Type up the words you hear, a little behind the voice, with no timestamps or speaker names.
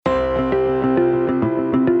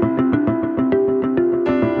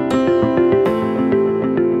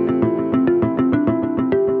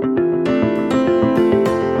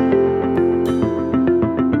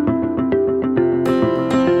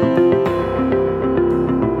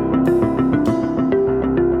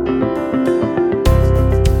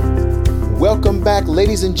Welcome back,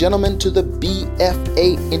 ladies and gentlemen, to the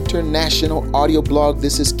BFA International audio blog.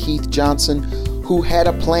 This is Keith Johnson, who had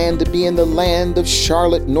a plan to be in the land of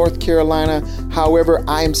Charlotte, North Carolina. However,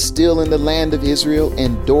 I'm still in the land of Israel,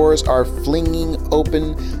 and doors are flinging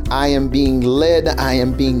open. I am being led. I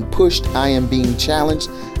am being pushed. I am being challenged.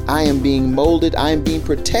 I am being molded. I am being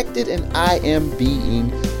protected, and I am being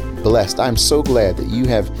blessed. I'm so glad that you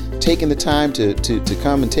have taken the time to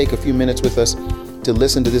come and take a few minutes with us to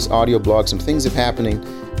listen to this audio blog. Some things that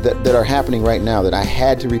are happening right now that I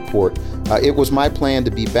had to report. It was my plan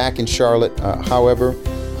to be back in Charlotte. However,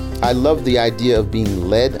 I love the idea of being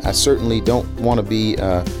led. I certainly don't want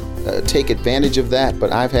to take advantage of that,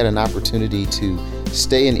 but I've had an opportunity to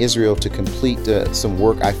stay in Israel to complete some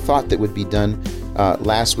work I thought that would be done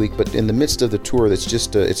last week, but in the midst of the tour, it's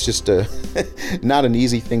just not an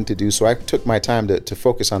easy thing to do. So I took my time to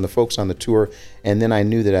focus on the folks on the tour, and then I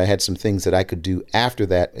knew that I had some things that I could do after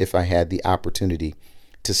that if I had the opportunity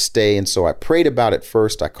to stay. And so I prayed about it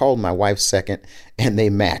first. I called my wife second, and they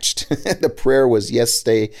matched. The prayer was yes,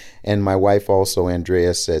 stay, and my wife also,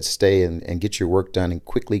 Andrea, said stay and get your work done and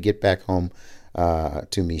quickly get back home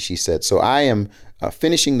to me, she said. So I am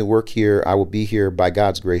finishing the work here. I will be here by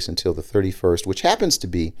God's grace until the 31st, which happens to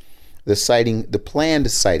be the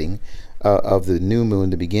planned sighting of the new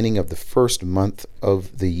moon, the beginning of the first month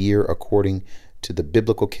of the year according to the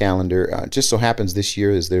biblical calendar. Just so happens this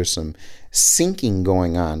year there's some syncing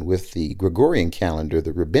going on with the Gregorian calendar,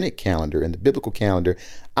 the rabbinic calendar, and the biblical calendar.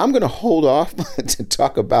 I'm going to hold off to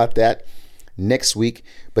talk about that next week.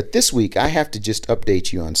 But this week, I have to just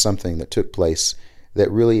update you on something that took place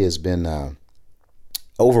that really has been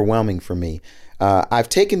overwhelming for me. I've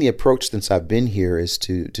taken the approach since I've been here is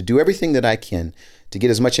to do everything that I can to get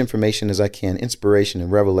as much information as I can, inspiration and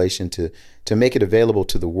revelation to make it available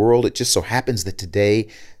to the world. It just so happens that today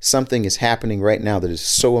something is happening right now that is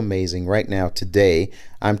so amazing. Right now, today,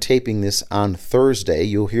 I'm taping this on Thursday.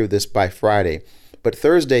 You'll hear this by Friday. But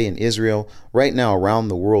Thursday in Israel, right now around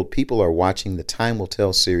the world, people are watching the Time Will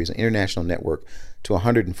Tell series, an international network to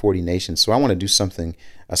 140 nations. So I want to do something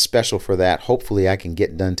special for that. Hopefully I can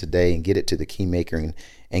get done today and get it to the Keymaker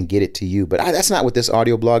and get it to you. But that's not what this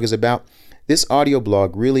audio blog is about. This audio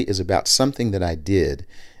blog really is about something that I did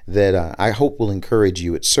that I hope will encourage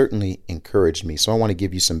you. It certainly encouraged me. So I want to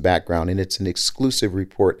give you some background, and it's an exclusive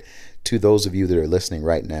report to those of you that are listening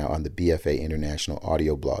right now on the BFA International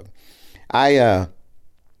audio blog.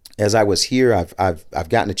 As I was here, I've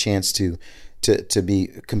gotten a chance to be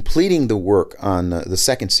completing the work on the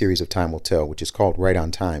second series of Time Will Tell, which is called Right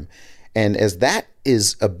on Time. And as that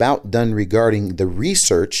is about done regarding the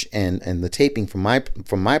research and the taping from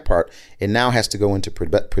my part, it now has to go into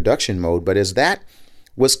production mode. But as I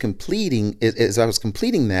was completing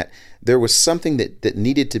that, there was something that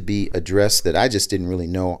needed to be addressed that I just didn't really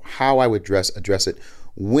know how I would address it,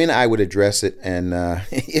 when I would address it, and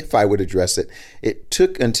if I would address it. It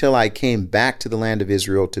took until I came back to the land of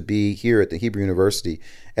Israel to be here at the Hebrew University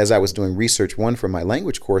as I was doing research, one for my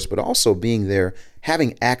language course, but also being there,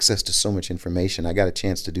 having access to so much information. I got a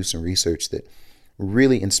chance to do some research that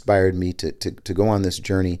really inspired me to go on this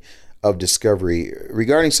journey of discovery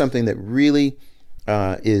regarding something that really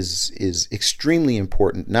is extremely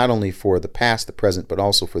important, not only for the past, the present, but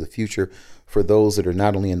also for the future, for those that are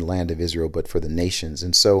not only in the land of Israel, but for the nations.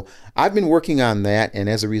 And so I've been working on that. And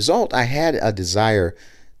as a result, I had a desire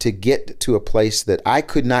to get to a place that I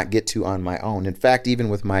could not get to on my own. In fact, even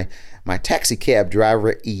with my taxi cab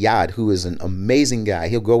driver, Iyad, who is an amazing guy,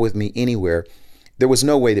 he'll go with me anywhere. There was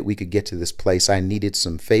no way that we could get to this place. I needed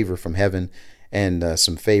some favor from heaven and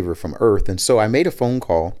some favor from earth. And so I made a phone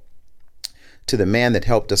call to the man that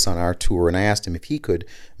helped us on our tour, and I asked him if he could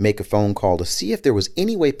make a phone call to see if there was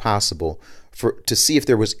any way possible to see if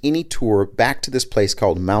there was any tour back to this place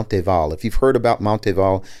called Mount Ebal. If you've heard about Mount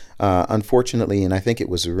Ebal, unfortunately, and I think it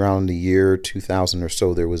was around the year 2000 or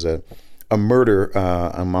so, there was a murder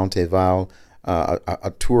on Mount Ebal.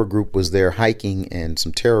 A tour group was there hiking, and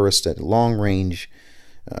some terrorists at long range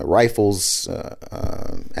rifles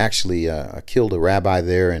actually killed a rabbi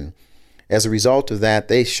there, and as a result of that,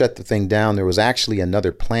 they shut the thing down. There was actually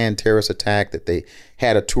another planned terrorist attack that they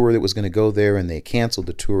had a tour that was going to go there, and they canceled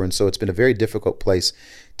the tour. And so it's been a very difficult place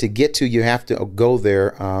to get to. You have to go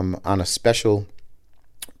there on a special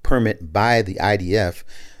permit by the IDF.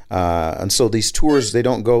 And so these tours, they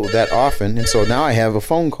don't go that often. And so now I have a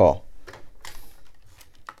phone call.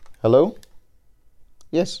 Hello?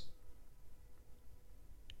 Yes.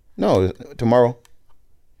 No, tomorrow.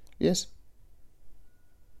 Yes.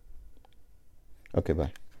 Okay,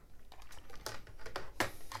 bye.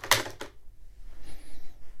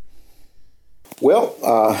 Well,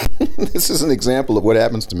 this is an example of what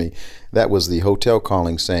happens to me. That was the hotel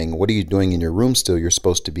calling saying, "What are you doing in your room still? You're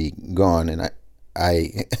supposed to be gone." And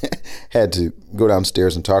I had to go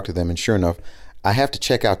downstairs and talk to them. And sure enough, I have to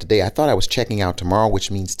check out today. I thought I was checking out tomorrow, which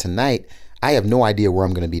means tonight. I have no idea where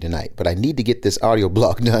I'm going to be tonight, but I need to get this audio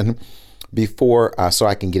blog done before so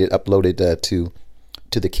I can get it uploaded to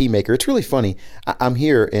the Keymaker. It's really funny. I'm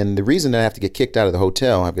here, and the reason that I have to get kicked out of the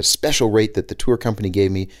hotel, I've got a special rate that the tour company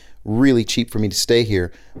gave me, really cheap for me to stay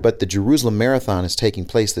here. But the Jerusalem Marathon is taking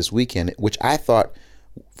place this weekend, which I thought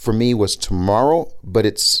for me was tomorrow, but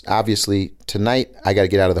it's obviously tonight. I got to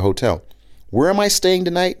get out of the hotel. Where am I staying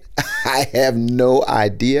tonight? I have no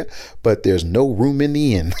idea, but there's no room in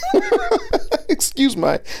the inn. Excuse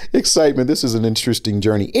my excitement. This is an interesting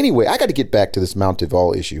journey. Anyway, I got to get back to this Mount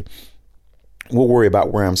Ebal issue. We'll worry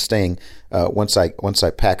about where I'm staying once I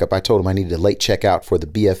pack up. I told them I needed a late checkout for the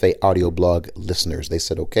BFA audio blog listeners. They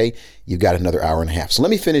said, okay, you've got another hour and a half. So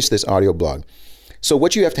let me finish this audio blog. So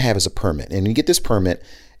what you have to have is a permit, and you get this permit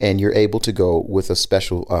and you're able to go with a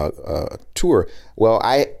special tour. Well,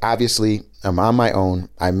 I obviously am on my own.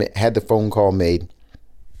 I had the phone call made.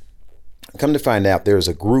 Come to find out, there's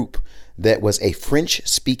a group that was a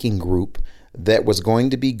French-speaking group that was going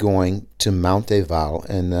to be going to Mount Ebal,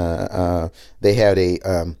 and they had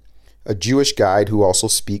a Jewish guide who also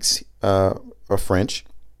speaks French,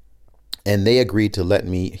 and they agreed to let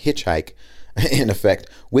me hitchhike, in effect,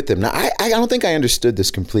 with them. Now, I don't think I understood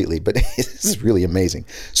this completely, but this is really amazing.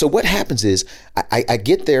 So what happens is I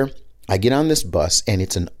get there, I get on this bus, and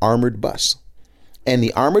it's an armored bus, and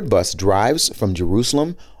the armored bus drives from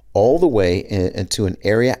Jerusalem all the way into an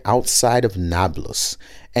area outside of Nablus.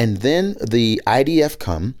 And then the IDF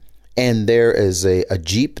come, and there is a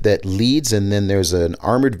Jeep that leads, and then there's an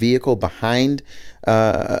armored vehicle behind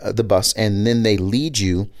the bus, and then they lead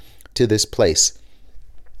you to this place.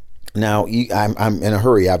 Now, I'm in a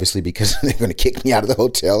hurry, obviously, because they're going to kick me out of the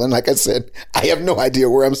hotel. And like I said, I have no idea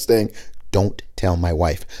where I'm staying. Don't tell my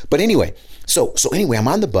wife. But anyway, so anyway, I'm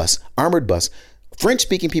on the bus, armored bus.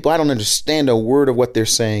 French-speaking people, I don't understand a word of what they're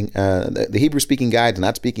saying. The Hebrew-speaking guide's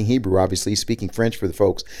not speaking Hebrew, obviously. He's speaking French for the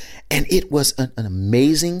folks. And it was an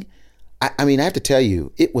amazing, I mean, I have to tell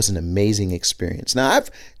you, it was an amazing experience. Now,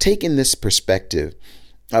 I've taken this perspective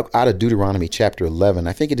out of Deuteronomy chapter 11.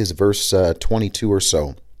 I think it is verse 22 or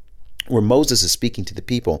so, where Moses is speaking to the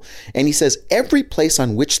people. And he says, every place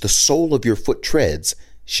on which the sole of your foot treads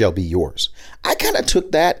shall be yours. I kind of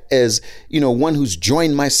took that as, one who's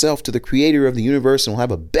joined myself to the creator of the universe and will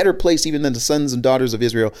have a better place even than the sons and daughters of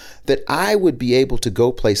Israel, that I would be able to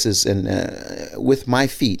go places and with my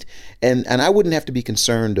feet. And I wouldn't have to be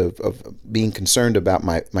concerned of being concerned about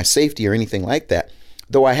my safety or anything like that.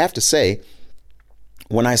 Though I have to say,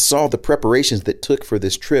 when I saw the preparations that took for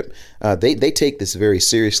this trip, they take this very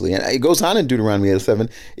seriously. And it goes on in Deuteronomy 7.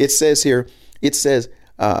 It says,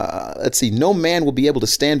 let's see, no man will be able to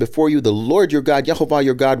stand before you. The Lord your God, Yehovah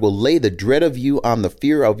your God, will lay the dread of you on the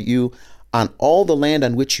fear of you on all the land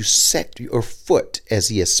on which you set your foot, as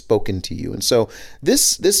he has spoken to you. And so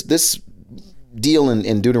this deal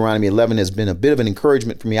in Deuteronomy 11 has been a bit of an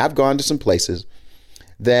encouragement for me. I've gone to some places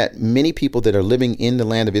that many people that are living in the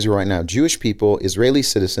land of Israel right now, Jewish people, Israeli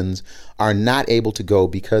citizens, are not able to go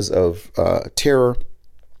because of terror.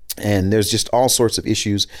 And there's just all sorts of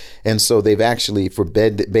issues. And so they've actually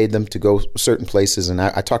bade them to go certain places. And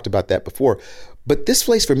I talked about that before. But this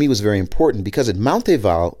place for me was very important because at Mount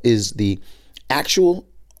Ebal is the actual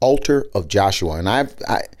altar of Joshua. And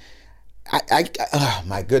oh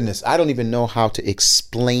my goodness, I don't even know how to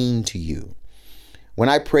explain to you. When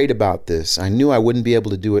I prayed about this, I knew I wouldn't be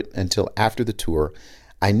able to do it until after the tour.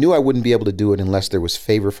 I knew I wouldn't be able to do it unless there was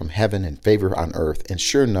favor from heaven and favor on earth. And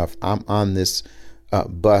sure enough, I'm on this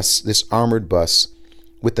bus, this armored bus,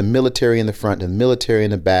 with the military in the front and the military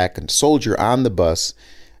in the back and soldier on the bus,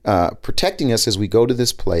 protecting us as we go to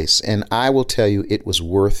this place. And I will tell you, it was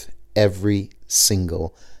worth every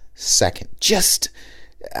single second.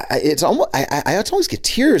 It's almost, I always get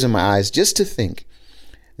tears in my eyes just to think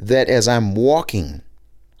that as I'm walking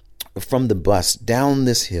from the bus down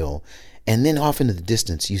this hill, and then off into the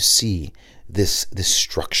distance, you see this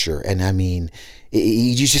structure. And I mean,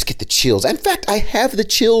 you just get the chills. In fact, I have the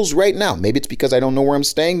chills right now. Maybe it's because I don't know where I'm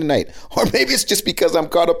staying tonight, or maybe it's just because I'm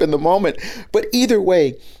caught up in the moment. But either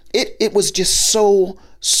way, it was just so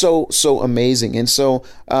amazing. And so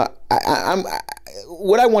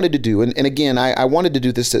what I wanted to do, and again, I wanted to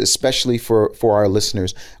do this especially for our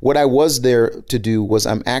listeners. What I was there to do was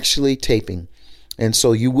I'm actually taping. And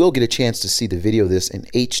so you will get a chance to see the video of this in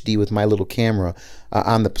HD with my little camera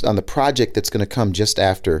on the project that's going to come just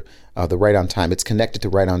after the Right on Time. It's connected to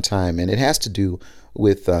Right on Time, and it has to do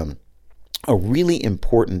with a really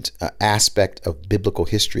important aspect of biblical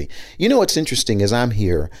history. You know, what's interesting as I'm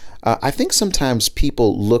here, I think sometimes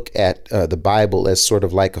people look at the Bible as sort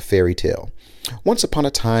of like a fairy tale. Once upon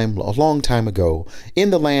a time, a long time ago,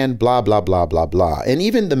 in the land, blah, blah, blah, blah, blah. And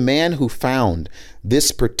even the man who found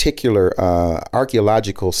this particular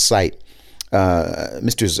archaeological site,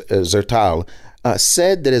 Mr. Zertal,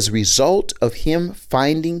 said that as a result of him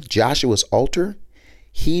finding Joshua's altar,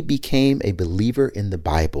 he became a believer in the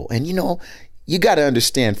Bible. And, you know, you got to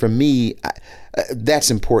understand, for me,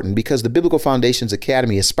 that's important, because the Biblical Foundations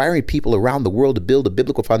Academy, aspiring people around the world to build a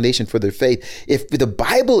biblical foundation for their faith. If the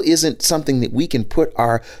Bible isn't something that we can put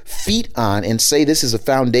our feet on and say this is a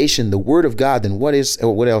foundation, the Word of God, then what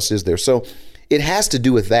else is there? So it has to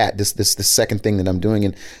do with that. This second thing that I'm doing,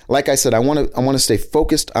 and like I said, I want to stay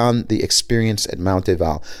focused on the experience at Mount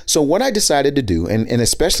Ebal. So what I decided to do, and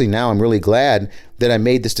especially now, I'm really glad that I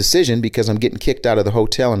made this decision, because I'm getting kicked out of the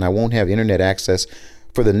hotel and I won't have internet access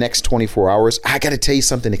for the next 24 hours. I got to tell you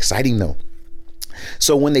something exciting though.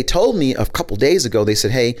 So when they told me a couple days ago, they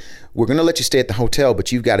said, hey, we're going to let you stay at the hotel,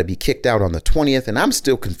 but you've got to be kicked out on the 20th. And I'm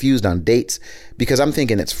still confused on dates, because I'm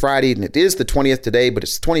thinking it's Friday and it is the 20th today, but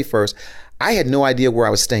it's the 21st. I had no idea where I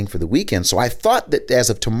was staying for the weekend. So I thought that as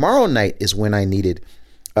of tomorrow night is when I needed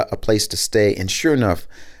a place to stay. And sure enough,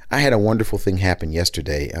 I had a wonderful thing happen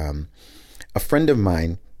yesterday. A friend of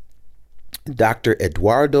mine, Dr.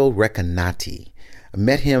 Eduardo Recanati,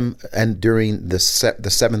 met him and during the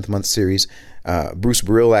 7th month series. Bruce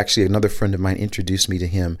Brill, actually another friend of mine, introduced me to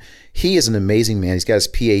him. He is an amazing man. He's got his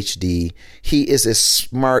PhD. He is a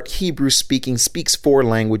smart Hebrew speaks 4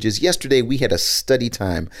 languages. Yesterday we had a study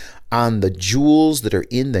time on the jewels that are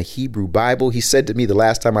in the Hebrew Bible. He said to me the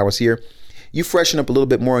last time I was here, you freshen up a little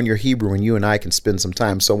bit more on your Hebrew and you and I can spend some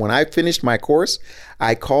time. So when I finished my course,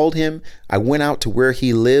 I called him. I went out to where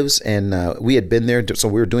he lives, and we had been there. So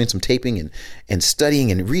we were doing some taping and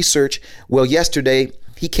studying and research. Well, yesterday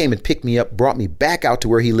he came and picked me up, brought me back out to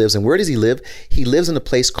where he lives. And where does he live? He lives in a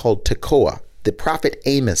place called Tekoa. The prophet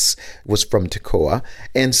Amos was from Tekoa.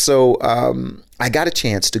 And so I got a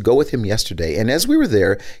chance to go with him yesterday. And as we were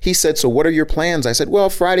there, he said, so what are your plans? I said, well,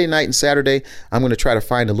 Friday night and Saturday, I'm going to try to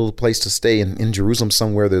find a little place to stay in Jerusalem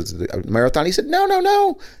somewhere. There's a marathon. He said,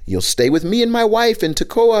 no. You'll stay with me and my wife in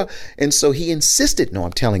Tekoa. And so he insisted. No,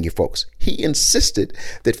 I'm telling you, folks, he insisted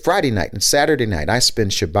that Friday night and Saturday night, I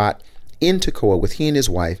spend Shabbat in Tekoa with he and his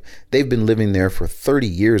wife. They've been living there for 30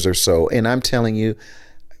 years or so. And I'm telling you,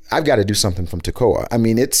 I've got to do something from Tekoa. I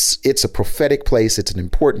mean, it's a prophetic place. It's an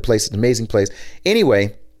important place. It's an amazing place.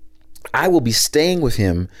 Anyway, I will be staying with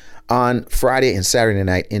him on Friday and Saturday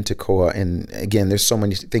night in Tekoa. And again, there's so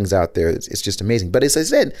many things out there. It's just amazing. But as I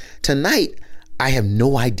said, tonight, I have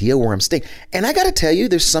no idea where I'm staying. And I got to tell you,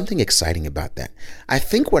 there's something exciting about that. I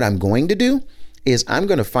think what I'm going to do is I'm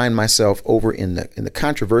going to find myself over in the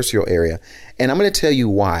controversial area. And I'm going to tell you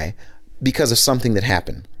why, because of something that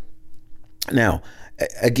happened. Now,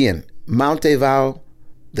 again, Mount Ebal,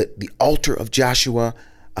 the altar of Joshua,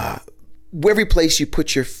 every place you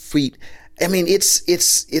put your feet. I mean, it's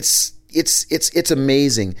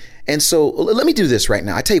amazing. And so let me do this right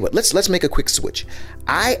now. I tell you what, let's make a quick switch.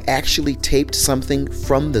 I actually taped something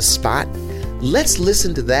from the spot. Let's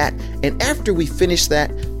listen to that. And after we finish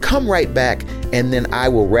that, come right back. And then I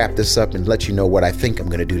will wrap this up and let you know what I think I'm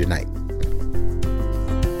going to do tonight.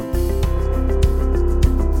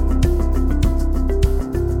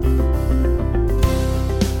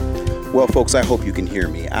 Well, folks, I hope you can hear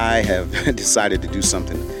me. I have decided to do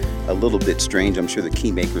something a little bit strange. I'm sure the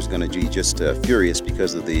keymaker is going to be just furious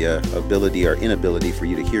because of the ability or inability for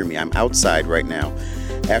you to hear me. I'm outside right now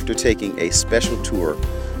after taking a special tour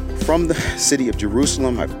from the city of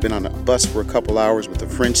Jerusalem. I've been on a bus for a couple hours with a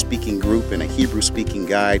French-speaking group and a Hebrew-speaking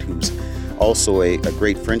guide who's also a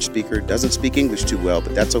great French speaker. Doesn't speak English too well,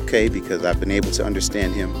 but that's okay because I've been able to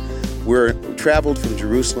understand him. We traveled from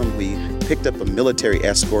Jerusalem. We picked up a military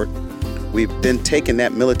escort. We've then taken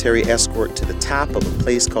that military escort to the top of a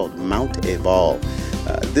place called Mount Ebal.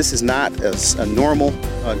 This is not a normal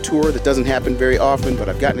tour that doesn't happen very often, but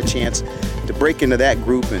I've gotten a chance to break into that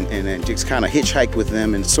group and just kind of hitchhike with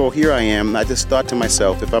them. And so here I am. I just thought to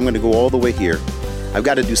myself, if I'm going to go all the way here, I've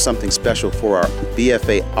got to do something special for our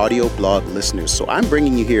BFA audio blog listeners. So I'm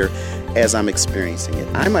bringing you here as I'm experiencing it.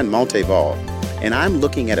 I'm on Mount Ebal, and I'm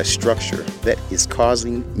looking at a structure that is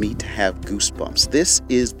causing me to have goosebumps. This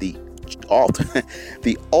is the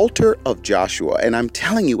altar of Joshua. And I'm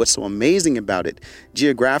telling you what's so amazing about it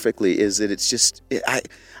geographically is that it's just,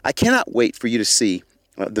 I cannot wait for you to see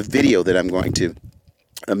the video that I'm going to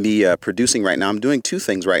me producing right now. I'm doing two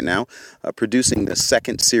things right now. Producing the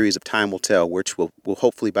second series of Time Will Tell, which will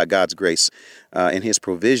hopefully, by God's grace and His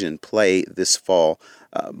provision, play this fall.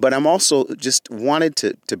 But I'm also just wanted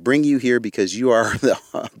to bring you here because you are the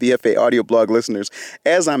BFA audio blog listeners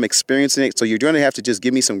as I'm experiencing it. So you're going to have to just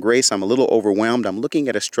give me some grace. I'm a little overwhelmed. I'm looking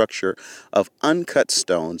at a structure of uncut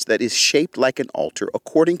stones that is shaped like an altar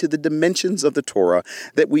according to the dimensions of the Torah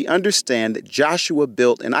that we understand that Joshua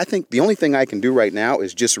built. And I think the only thing I can do right now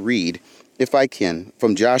is just read, if I can,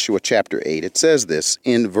 from Joshua chapter 8. It says this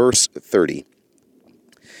in verse 30.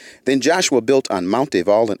 Then Joshua built on Mount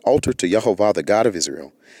Ebal an altar to Yehovah, the God of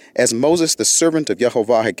Israel. As Moses, the servant of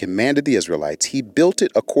Yehovah, had commanded the Israelites, he built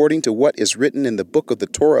it according to what is written in the book of the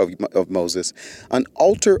Torah of Moses, an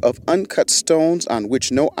altar of uncut stones on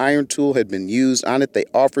which no iron tool had been used. On it they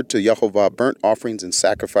offered to Yehovah burnt offerings and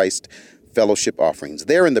sacrificed fellowship offerings.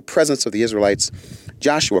 There in the presence of the Israelites,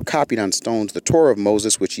 Joshua copied on stones the Torah of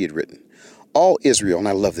Moses, which he had written. All Israel, and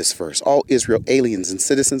I love this verse, all Israel, aliens and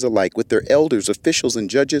citizens alike, with their elders, officials, and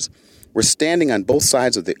judges, were standing on both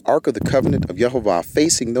sides of the Ark of the Covenant of Yehovah,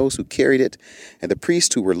 facing those who carried it. And the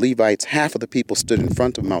priests who were Levites, half of the people stood in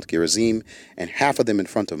front of Mount Gerizim, and half of them in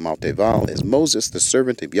front of Mount Ebal, as Moses, the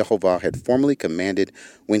servant of Yehovah, had formerly commanded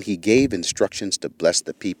when he gave instructions to bless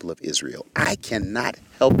the people of Israel. I cannot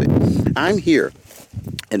help it. I'm here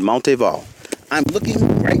at Mount Ebal. I'm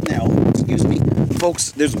looking right now, excuse me,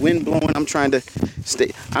 folks, there's wind blowing. I'm trying to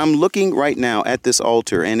stay. I'm looking right now at this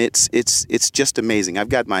altar, and it's just amazing. I've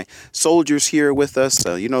got my soldiers here with us.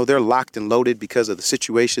 They're locked and loaded because of the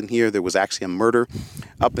situation here. There was actually a murder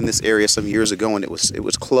up in this area some years ago, and it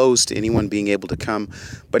was closed to anyone being able to come.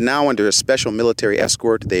 But now under a special military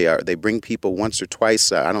escort, they bring people once or twice,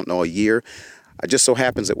 a year. It just so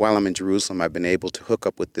happens that while I'm in Jerusalem, I've been able to hook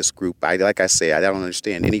up with this group. Like I say, I don't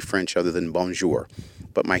understand any French other than bonjour.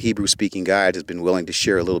 But my Hebrew-speaking guide has been willing to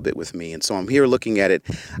share a little bit with me. And so I'm here looking at it.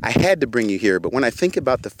 I had to bring you here. But when I think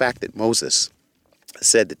about the fact that Moses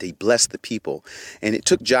said that they blessed the people, and it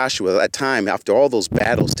took Joshua that time after all those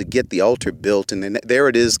battles to get the altar built, and then there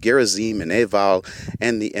it is, Gerizim and Ebal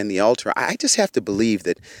and the altar. I just have to believe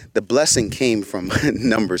that the blessing came from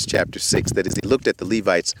Numbers chapter 6, that is, he looked at the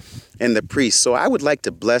Levites and the priests. So I would like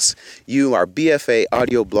to bless you, our BFA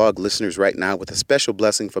audio blog listeners, right now with a special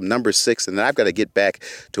blessing from Numbers 6, and then I've got to get back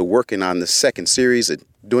to working on the second series and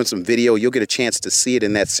doing some video. You'll get a chance to see it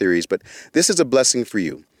in that series, but this is a blessing for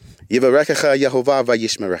you. Yivarechecha Yehovah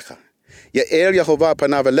vayishmerecha. Ye'er Yehovah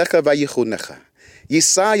panav alecha vayichunecha.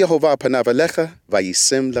 Yisa Yehovah panav alecha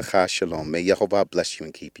vayisim lecha shalom. May Yehovah bless you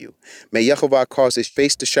and keep you. May Yehovah cause his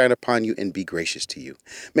face to shine upon you and be gracious to you.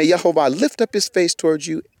 May Yehovah lift up his face towards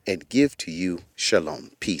you and give to you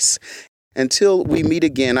shalom, peace. Until we meet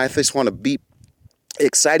again, I just want to be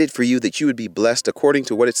excited for you that you would be blessed according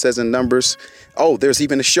to what it says in Numbers. Oh, there's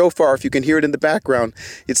even a shofar if you can hear it in the background.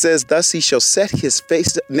 It says, thus he shall set his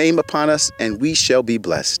face name upon us and we shall be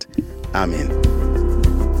blessed. Amen.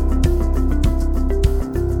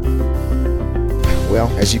 Well,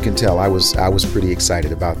 as you can tell, I was pretty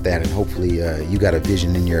excited about that, and hopefully you got a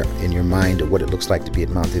vision in your mind of what it looks like to be at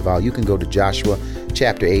Mount Ebal. You can go to Joshua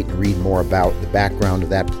chapter 8 and read more about the background of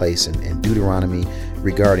that place and Deuteronomy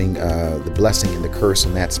regarding the blessing and the curse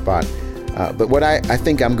in that spot. But what I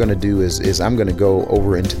think I'm going to do is I'm going to go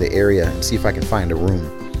over into the area and see if I can find a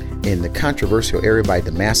room in the controversial area by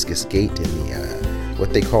Damascus Gate in the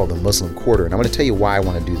what they call the Muslim Quarter. And I'm going to tell you why I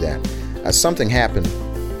want to do that. Something happened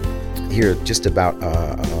here just about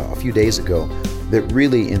a few days ago that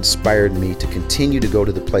really inspired me to continue to go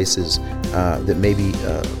to the places that maybe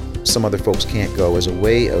some other folks can't go, as a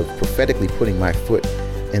way of prophetically putting my foot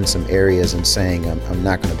in some areas and saying I'm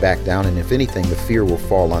not going to back down, and if anything, the fear will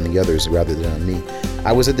fall on the others rather than on me.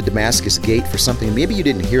 I was at the Damascus Gate for something maybe you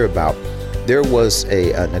didn't hear about. There was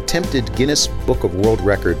an attempted Guinness Book of World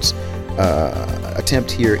Records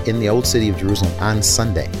attempt here in the old city of Jerusalem on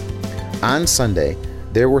Sunday. On Sunday,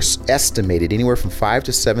 there were estimated anywhere from 5,000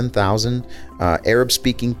 to 7,000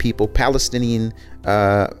 Arab-speaking people, Palestinian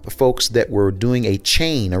folks that were doing a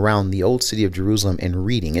chain around the old city of Jerusalem and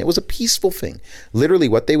reading. It was a peaceful thing. Literally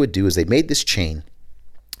what they would do is they made this chain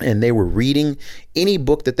and they were reading any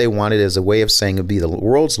book that they wanted as a way of saying it would be the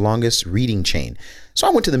world's longest reading chain. So I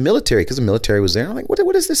went to the military because the military was there. I'm like,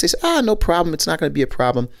 what is this? They said, no problem. It's not going to be a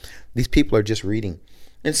problem. These people are just reading.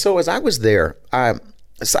 And so as I was there,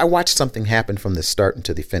 so I watched something happen from the start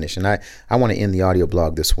until the finish, and I want to end the audio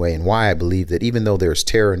blog this way, and why I believe that even though there's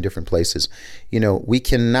terror in different places, we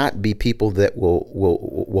cannot be people that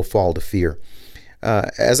will fall to fear.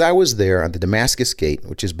 As I was there on the Damascus Gate,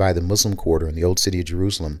 which is by the Muslim Quarter in the old city of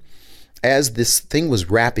Jerusalem, as this thing was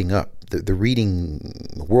wrapping up, the reading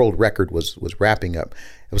world record was wrapping up.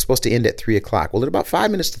 It was supposed to end at 3:00. Well, at about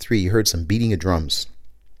 5 minutes to 3, you heard some beating of drums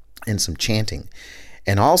and some chanting.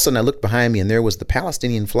 And all of a sudden I looked behind me, and there was the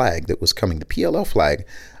Palestinian flag that was coming, the PLO flag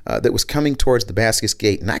that was coming towards the Damascus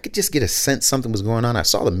Gate. And I could just get a sense something was going on. I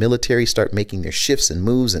saw the military start making their shifts and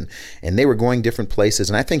moves, and they were going different places.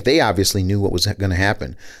 And I think they obviously knew what was going to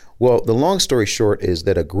happen. Well, the long story short is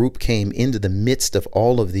that a group came into the midst of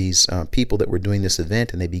all of these people that were doing this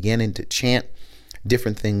event, and they began to chant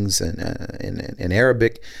different things in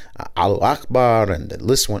Arabic, Allahu Akbar, and the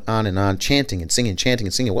list went on, chanting and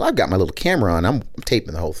singing. Well, I've got my little camera on. I'm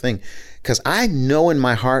taping the whole thing because I know in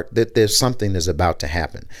my heart that there's something that's about to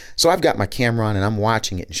happen. So I've got my camera on and I'm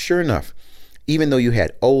watching it. And sure enough, even though you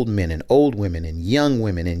had old men and old women and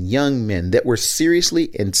young men that were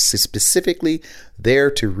seriously and specifically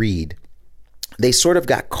there to read, they sort of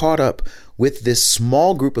got caught up with this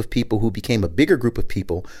small group of people who became a bigger group of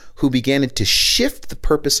people who began to shift the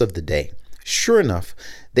purpose of the day. Sure enough,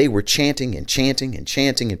 they were chanting,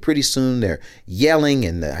 and pretty soon they're yelling,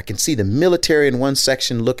 and I can see the military in one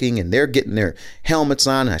section looking, and they're getting their helmets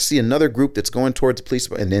on, and I see another group that's going towards the police,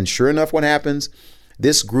 and then sure enough, what happens?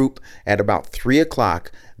 This group, at about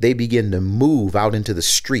 3:00, they begin to move out into the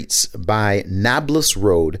streets by Nablus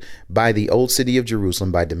Road, by the old city of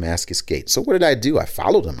Jerusalem, by Damascus Gate. So what did I do? I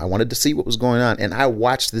followed them. I wanted to see what was going on, and I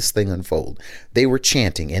watched this thing unfold. They were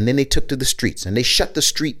chanting, and then they took to the streets, and they shut the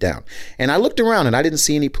street down. And I looked around, and I didn't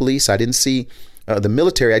see any police. I didn't see the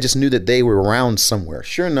military. I just knew that they were around somewhere.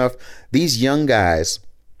 Sure enough, these young guys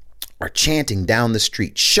are chanting down the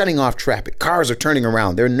street, shutting off traffic. Cars are turning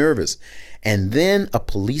around. They're nervous. And then a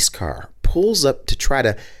police car pulls up to try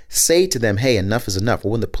to say to them, hey, enough is enough.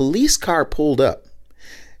 Well, when the police car pulled up,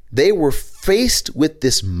 they were faced with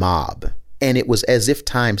this mob, and it was as if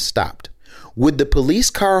time stopped. Would the police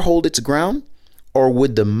car hold its ground, or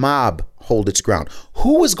would the mob hold its ground?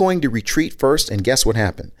 Who was going to retreat first? And guess what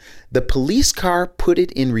happened? The police car put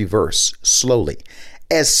it in reverse slowly.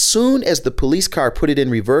 As soon as the police car put it in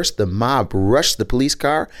reverse, the mob rushed the police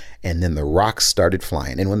car, and then the rocks started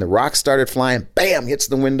flying. And when the rocks started flying, bam, hits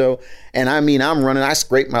the window. And I mean, I'm running, I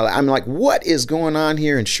scrape I'm like, what is going on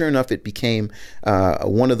here? And sure enough, it became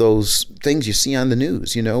one of those things you see on the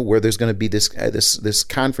news, where there's going to be this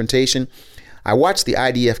confrontation. I watched the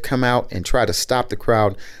IDF come out and try to stop the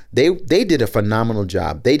crowd. They did a phenomenal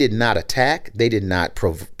job. They did not attack. They did not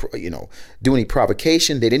do any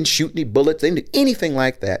provocation. They didn't shoot any bullets. They didn't do anything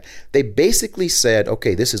like that. They basically said,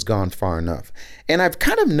 okay, this has gone far enough. And I've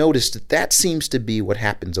kind of noticed that seems to be what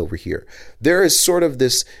happens over here. There is sort of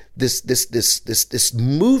this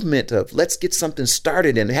movement of let's get something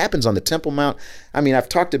started, and it happens on the Temple Mount. I mean, I've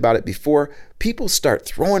talked about it before. People start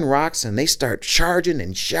throwing rocks and they start charging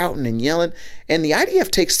and shouting and yelling, and the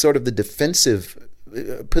IDF takes sort of the defensive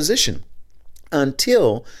position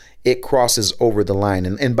until it crosses over the line.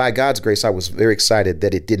 And by God's grace, I was very excited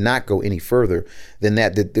that it did not go any further than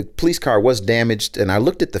that. The police car was damaged, and I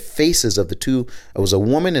looked at the faces of the two. It was a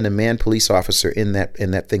woman and a man police officer in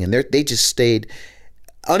that thing, and they just stayed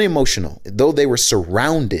unemotional, though they were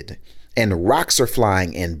surrounded, and rocks are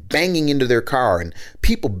flying and banging into their car and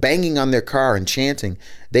people banging on their car and chanting.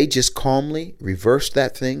 They just calmly reversed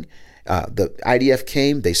that thing. The IDF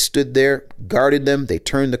came, they stood there, guarded them, they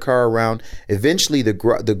turned the car around. Eventually the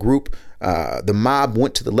group, the mob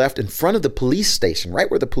went to the left in front of the police station,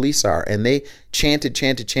 right where the police are, and they chanted,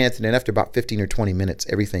 and after about 15 or 20 minutes,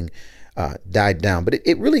 everything died down. But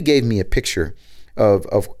it really gave me a picture of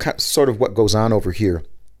sort of what goes on over here.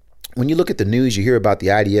 When you look at the news, you hear about the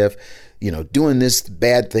IDF, doing this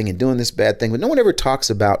bad thing and doing this bad thing, but no one ever talks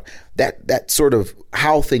about that sort of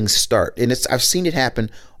how things start. And I've seen it happen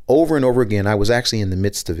over and over again. I was actually in the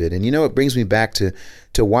midst of it. And it brings me back to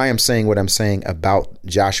why I'm saying what I'm saying about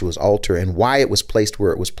Joshua's altar and why it was placed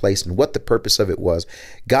where it was placed and what the purpose of it was.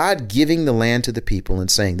 God giving the land to the people and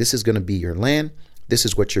saying, this is going to be your land. This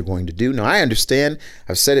is what you're going to do. Now, I understand,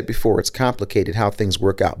 I've said it before, it's complicated how things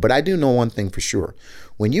work out. But I do know one thing for sure.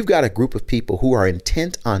 When you've got a group of people who are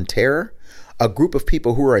intent on terror, a group of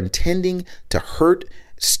people who are intending to hurt,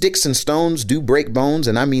 sticks and stones do break bones.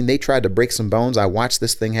 And I mean, they tried to break some bones. I watched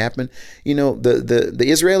this thing happen. The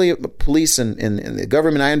Israeli police and the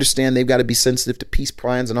government, I understand they've got to be sensitive to peace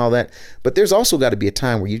plans and all that. But there's also got to be a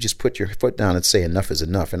time where you just put your foot down and say enough is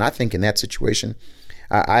enough. And I think in that situation,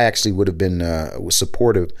 I actually would have been was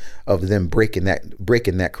supportive of them breaking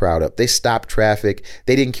that crowd up. They stopped traffic.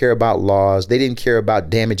 They didn't care about laws. They didn't care about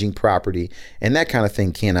damaging property, and that kind of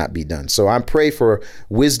thing cannot be done. So I pray for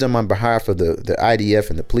wisdom on behalf of the IDF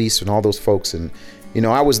and the police and all those folks, and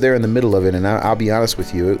I was there in the middle of it, and I'll be honest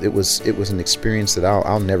with you, it was an experience that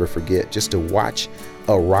I'll never forget. Just to watch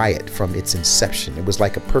a riot from its inception. It was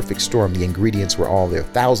like a perfect storm. The ingredients were all there.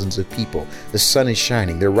 Thousands of people. The sun is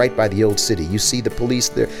shining. They're right by the old city. You see the police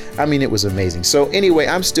there. I mean, it was amazing. So anyway,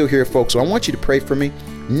 I'm still here, folks. So I want you to pray for me.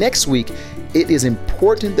 Next week, it is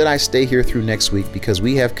important that I stay here through next week, because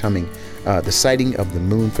we have coming the sighting of the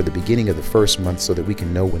moon for the beginning of the first month, so that we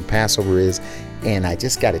can know when Passover is. And I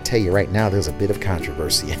just got to tell you right now, there's a bit of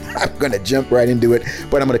controversy. I'm going to jump right into it,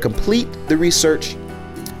 but I'm going to complete the research.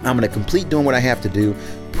 I'm going to complete doing what I have to do.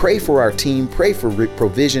 Pray for our team. Pray for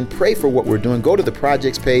provision. Pray for what we're doing. Go to the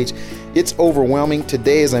projects page. It's overwhelming.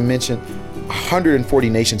 Today, as I mentioned, 140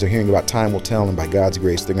 nations are hearing about Time Will Tell, and by God's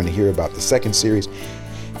grace, they're going to hear about the second series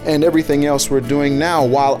and everything else we're doing now.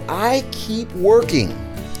 While I keep working,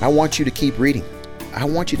 I want you to keep reading. I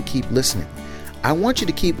want you to keep listening. I want you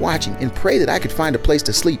to keep watching, and pray that I could find a place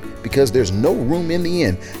to sleep, because there's no room in the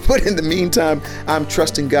inn. But in the meantime, I'm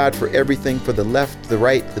trusting God for everything, for the left, the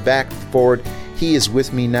right, the back, the forward. He is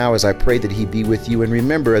with me now as I pray that he be with you. And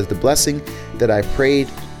remember, as the blessing that I prayed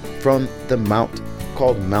from the mount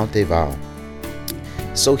called Mount Ebal,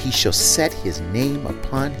 so he shall set his name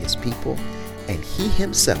upon his people, and he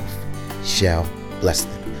himself shall bless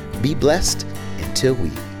them. Be blessed until we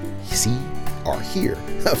see or hear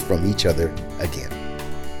from each other again.